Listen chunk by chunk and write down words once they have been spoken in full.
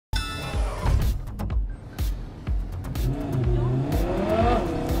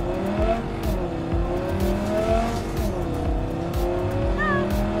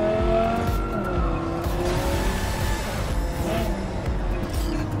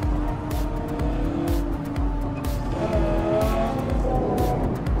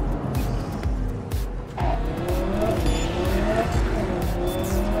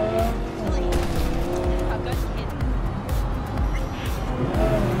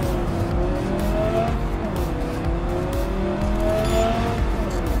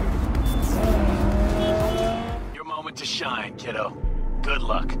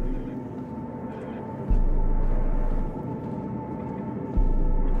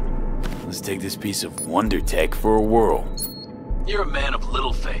Let's take this piece of wonder tech for a whirl. You're a man of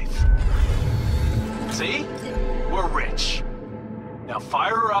little faith. See? We're rich. Now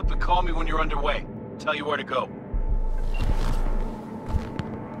fire her up and call me when you're underway. Tell you where to go.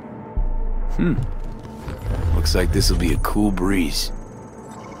 Looks like this'll be a cool breeze.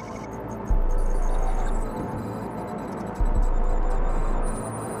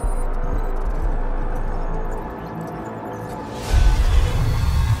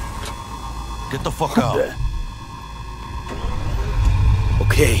 Get the fuck out.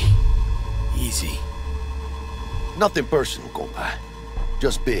 Okay. Easy. Nothing personal, compa.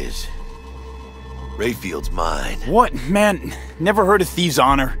 Just biz. Rayfield's mine. What? Man, never heard of thieves'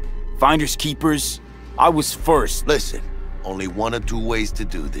 honor? Finders keepers? I was first. Listen, only one or two ways to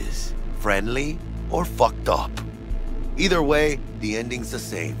do this. Friendly or fucked up. Either way, the ending's the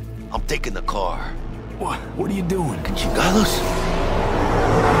same. I'm taking the car. What are you doing? Chingados?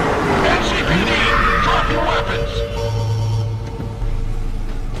 NCPD, drop your weapons!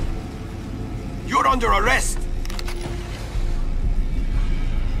 You're under arrest!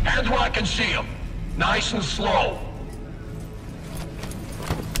 Hands where I can see them. Nice and slow.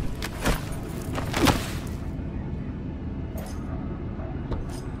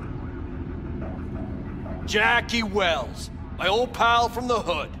 Jackie Wells, my old pal from the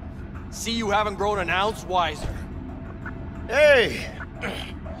hood. See you haven't grown an ounce wiser. Hey!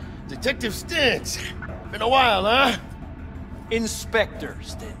 Detective Stintz. Been a while, huh? Inspector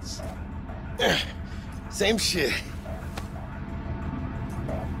Stintz. Same shit.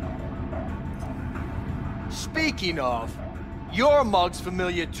 Speaking of, your mug's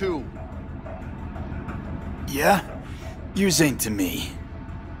familiar too. Yeah? Yours ain't to me.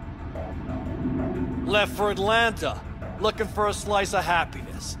 Left for Atlanta, looking for a slice of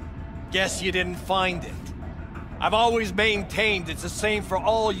happiness. Guess you didn't find it. I've always maintained it's the same for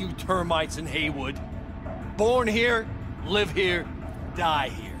all you termites in Haywood. Born here, live here, die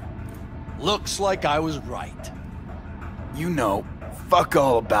here. Looks like I was right. You know, fuck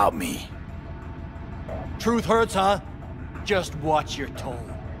all about me. Truth hurts, huh? Just watch your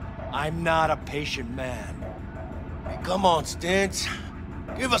tone. I'm not a patient man. Hey, come on, Stintz.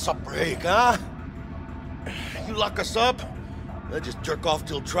 Give us a break, huh? You lock us up, they'll just jerk off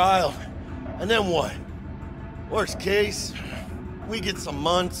till trial. And then what? Worst case, we get some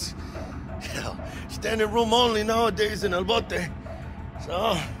months. Hell, standing room only nowadays in El Bote.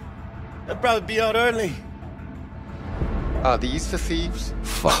 So, they'll probably be out early. Are these the thieves?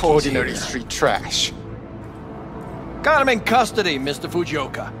 Fuck Ordinary yeah. street trash. Got him in custody, Mr.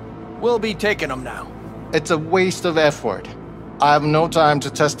 Fujioka. We'll be taking him now. It's a waste of effort. I have no time to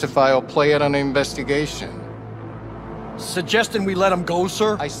testify or play at an investigation. Suggesting we let him go,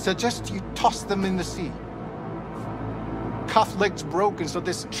 sir? I suggest you toss them in the sea. Cuff leg's broken so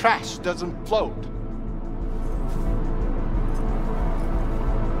this trash doesn't float.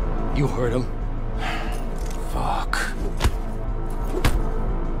 You heard him. Fuck.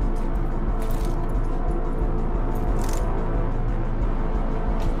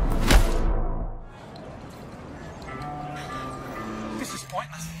 This is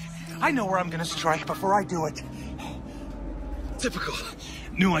pointless. I know where I'm gonna strike before I do it. Typical.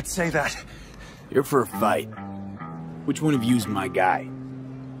 Knew I'd say that. You're for a fight. Which one of you's my guy?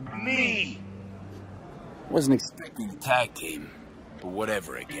 Me! Wasn't expecting a tag team, but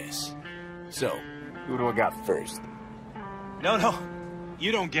whatever, I guess. So, who do I got first? No.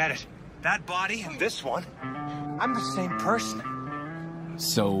 You don't get it. That body and this one, I'm the same person.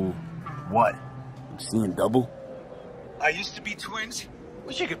 So, what? I'm seeing double? I used to be twins,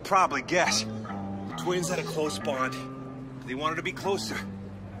 which you could probably guess. The twins had a close bond. They wanted to be closer,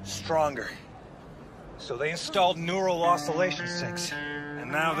 stronger. So they installed neural oscillation sinks.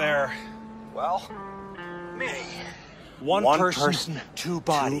 And now they're, well, me. One person, two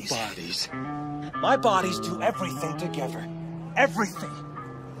bodies. My bodies do everything together. Everything.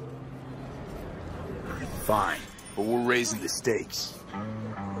 Fine, but we're raising the stakes.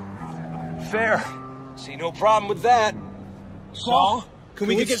 Fair. See no problem with that. So, can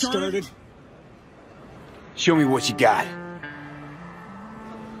we get started? Show me what you got.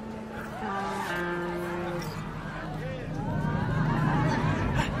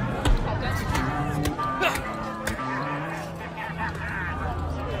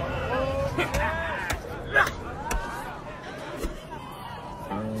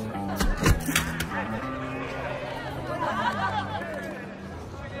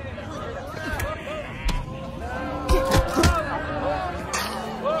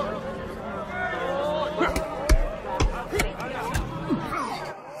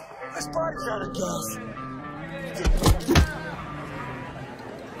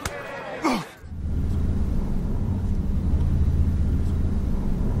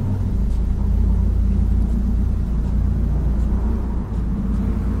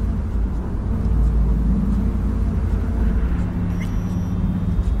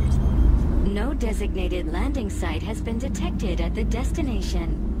 No designated landing site has been detected at the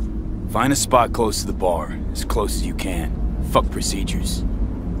destination. Find a spot close to the bar, as close as you can. Fuck procedures.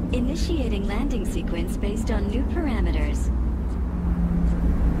 Initiating landing sequence based on new parameters.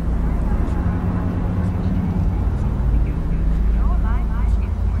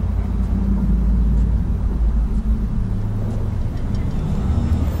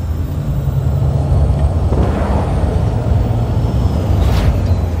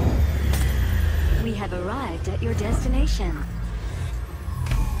 We have arrived at your destination.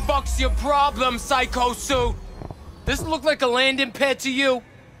 Fuck's your problem, Psycho Suit? Doesn't look like a landing pad to you.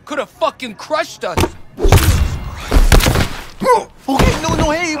 Could have fucking crushed us. Okay,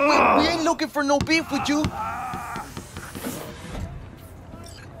 no, hey, we ain't looking for no beef with you.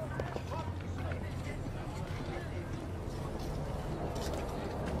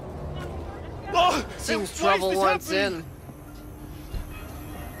 Seems trouble once in.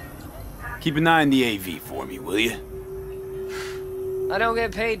 Keep an eye on the AV for me, will you? I don't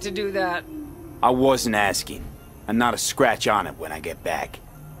get paid to do that. I wasn't asking. And not a scratch on it when I get back.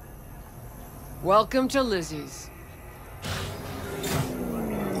 Welcome to Lizzie's.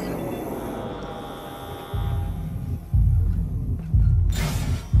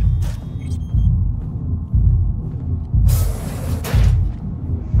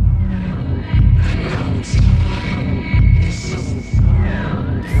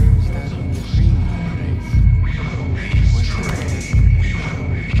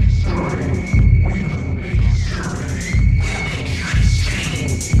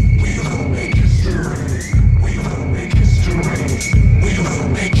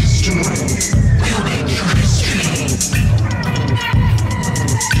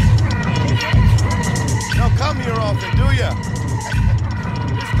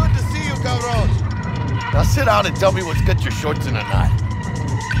 Sit down and tell me what's got your shorts in a knot.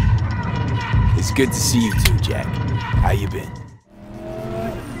 It's good to see you too, Jack. How you been?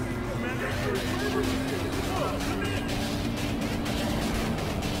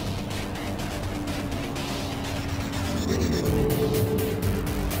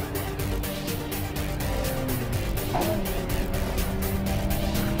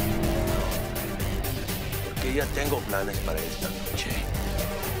 Porque ya tengo planes para esta noche.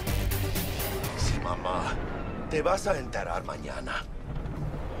 Mamá, te vas a enterar mañana.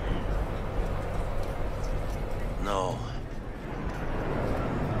 No.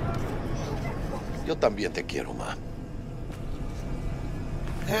 Yo también te quiero, ma.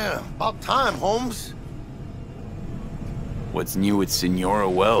 Yeah, about time, Holmes. What's new with Senora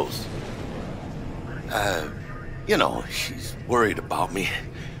Wells? You know, she's worried about me.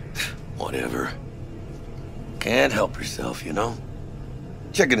 Whatever. Can't help herself, you know?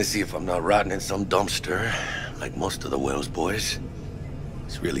 Checking to see if I'm not rotting in some dumpster, like most of the Wells boys.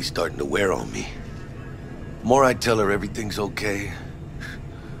 It's really starting to wear on me. The more I tell her everything's okay,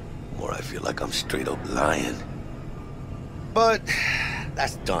 the more I feel like I'm straight up lying. But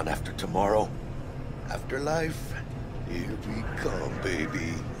that's done after tomorrow. Afterlife, here we come,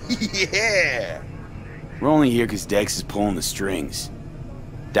 baby. Yeah! We're only here because Dex is pulling the strings.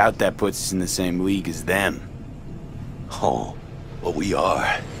 Doubt that puts us in the same league as them. Oh. Well, we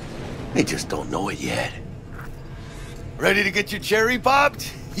are. They just don't know it yet. Ready to get your cherry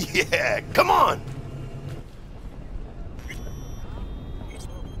popped? Yeah, come on!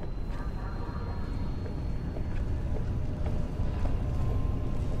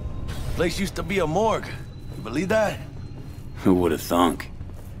 Place used to be a morgue. You believe that? Who would have thunk?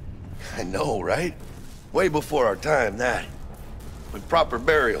 I know, right? Way before our time, that. When proper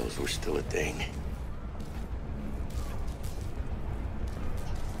burials were still a thing.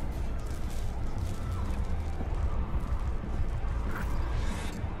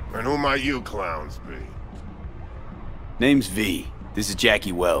 And who might you clowns be? Name's V. This is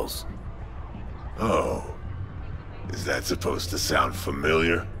Jackie Wells. Oh. Is that supposed to sound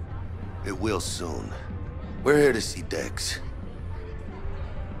familiar? It will soon. We're here to see Dex.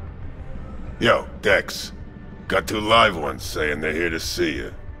 Yo, Dex. Got 2 live ones saying they're here to see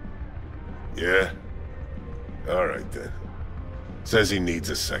you. Yeah? Alright then. Says he needs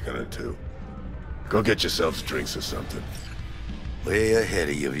a second or 2. Go get yourselves drinks or something. Way ahead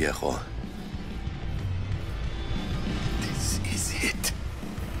of you, viejo. This is it.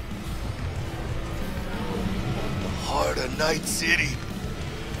 The heart of Night City.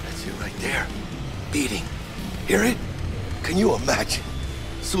 That's it right there. Beating. Hear it? Can you imagine?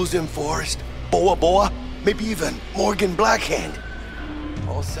 Susan Forrest, Boa Boa, maybe even Morgan Blackhand.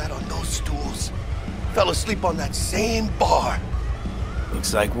 All sat on those stools. Fell asleep on that same bar.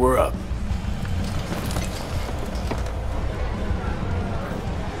 Looks like we're up.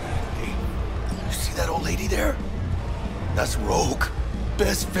 tall lady there? That's Rogue.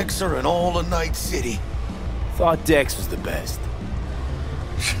 Best fixer in all of Night City. Thought Dex was the best.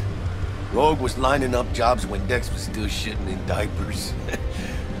 Rogue was lining up jobs when Dex was still shitting in diapers.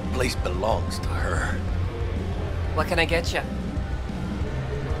 Place belongs to her. What can I get you?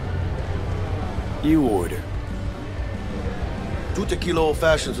 You order. 2 tequila old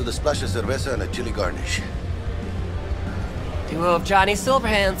fashions with a splash of cerveza and a chili garnish. Duo of Johnny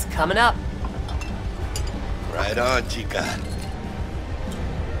Silverhands coming up. Right on, chica.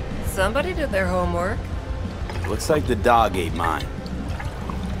 Somebody did their homework. Looks like the dog ate mine.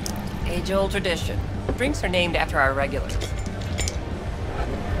 Age-old tradition. Drinks are named after our regulars.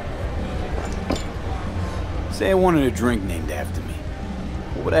 Say I wanted a drink named after me.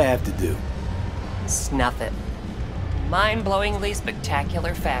 What would I have to do? Snuff it. Mind-blowingly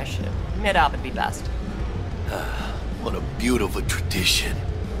spectacular fashion. Mid-op would be best. What a beautiful tradition.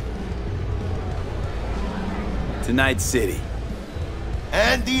 To Night City.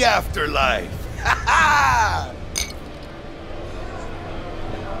 And the afterlife. Ha ha!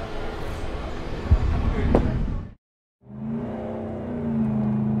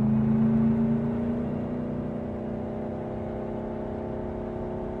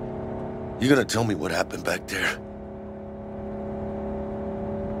 You gonna tell me what happened back there?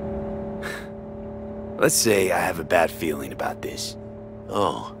 Let's say I have a bad feeling about this.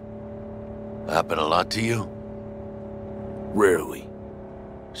 Oh. Happened a lot to you? Rarely.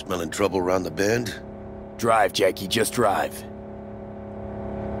 Smelling trouble around the bend? Drive, Jackie, just drive.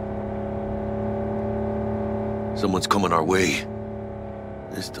 Someone's coming our way.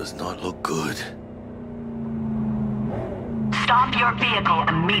 This does not look good. Stop your vehicle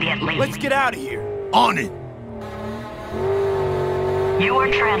immediately. Let's get out of here. On it! You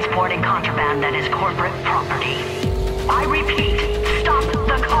are transporting contraband that is corporate property. I repeat, stop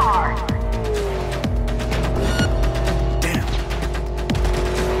the car.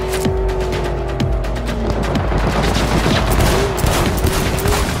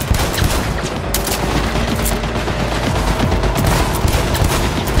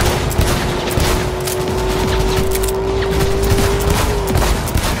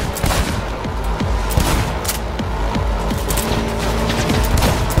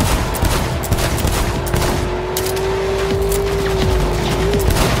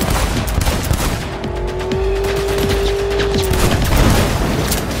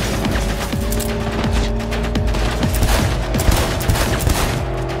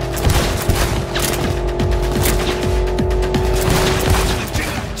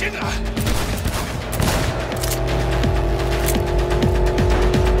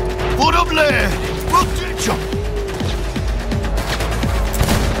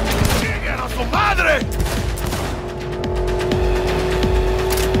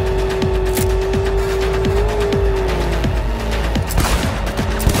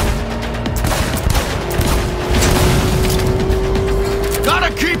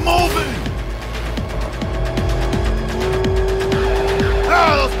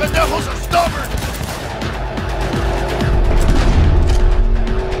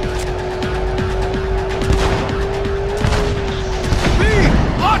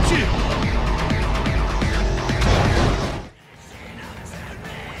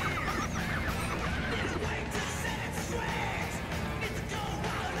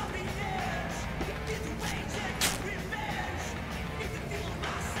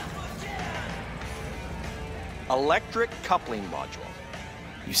 Electric coupling module.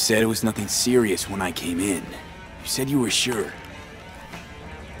 You said it was nothing serious when I came in. You said you were sure.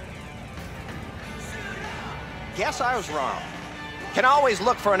 Guess I was wrong. Can always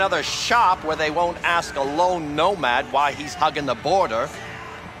look for another shop where they won't ask a lone nomad why he's hugging the border.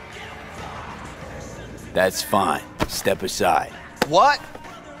 That's fine. Step aside. What?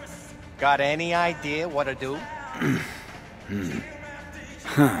 Got any idea what to do?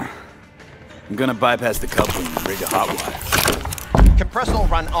 Huh. I'm gonna bypass the coupling and rig a hot wire. Compressor will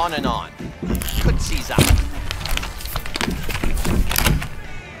run on and on. Could seize up.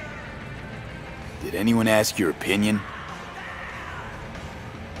 Did anyone ask your opinion?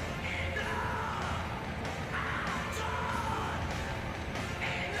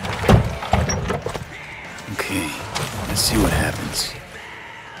 Okay, let's see what happens.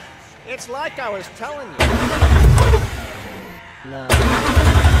 It's like I was telling you. No.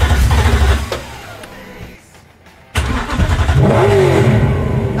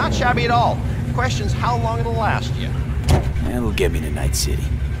 Not shabby at all. Question's how long it'll last you. That'll get me to Night City.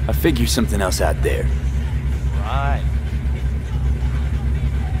 I'll figure something else out there. Right.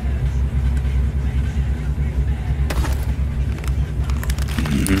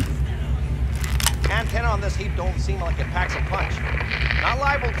 Can't antenna on this heap don't seem like it packs a punch. Not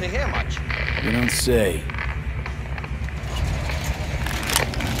liable to hear much. You don't say.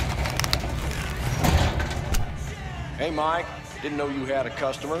 Hey, Mike. Didn't know you had a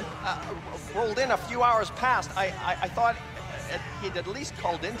customer. Rolled in a few hours past. I thought he'd at least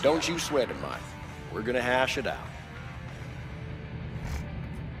called in. Don't you sweat it, Mike. We're gonna hash it out.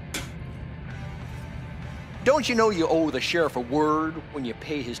 Don't you know you owe the sheriff a word when you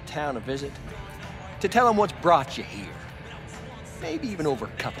pay his town a visit? To tell him what's brought you here. Maybe even over a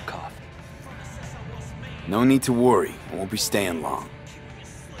cup of coffee. No need to worry. I won't be staying long.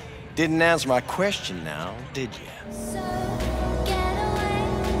 Didn't answer my question now, did you?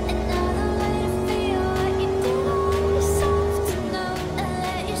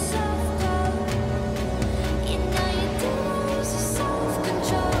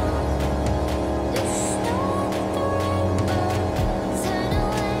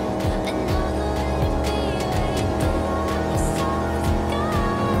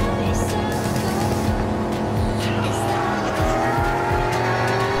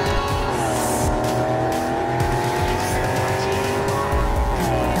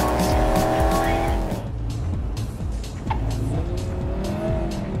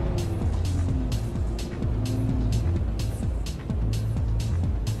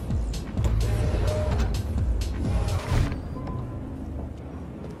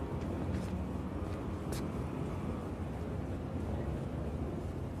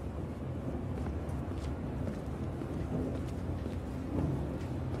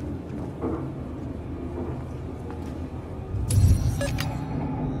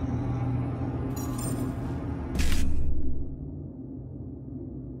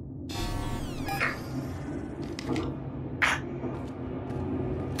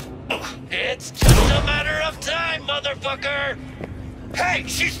 It's just a matter of time, motherfucker! Hey,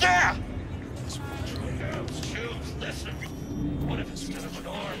 she's there! Listen, what if instead of an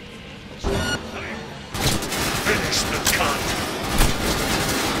arm? Finish the cunt!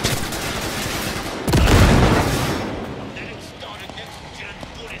 Then start a next-gen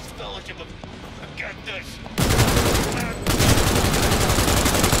Buddhist fellowship of... Get this!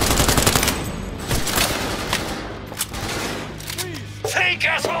 Think,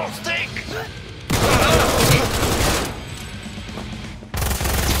 assholes, think!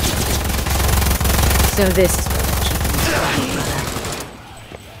 So this is what will keep me quiet, brother.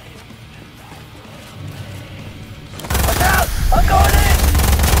 Watch out! I'm going in!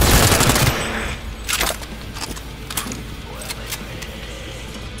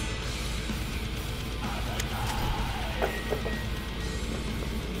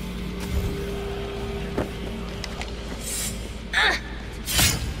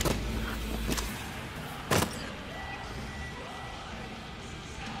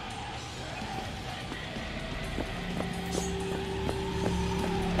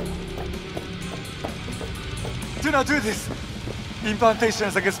 Do not do this!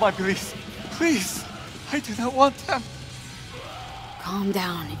 Implantations against my beliefs. Please! I do not want them. Calm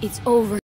down. It's over.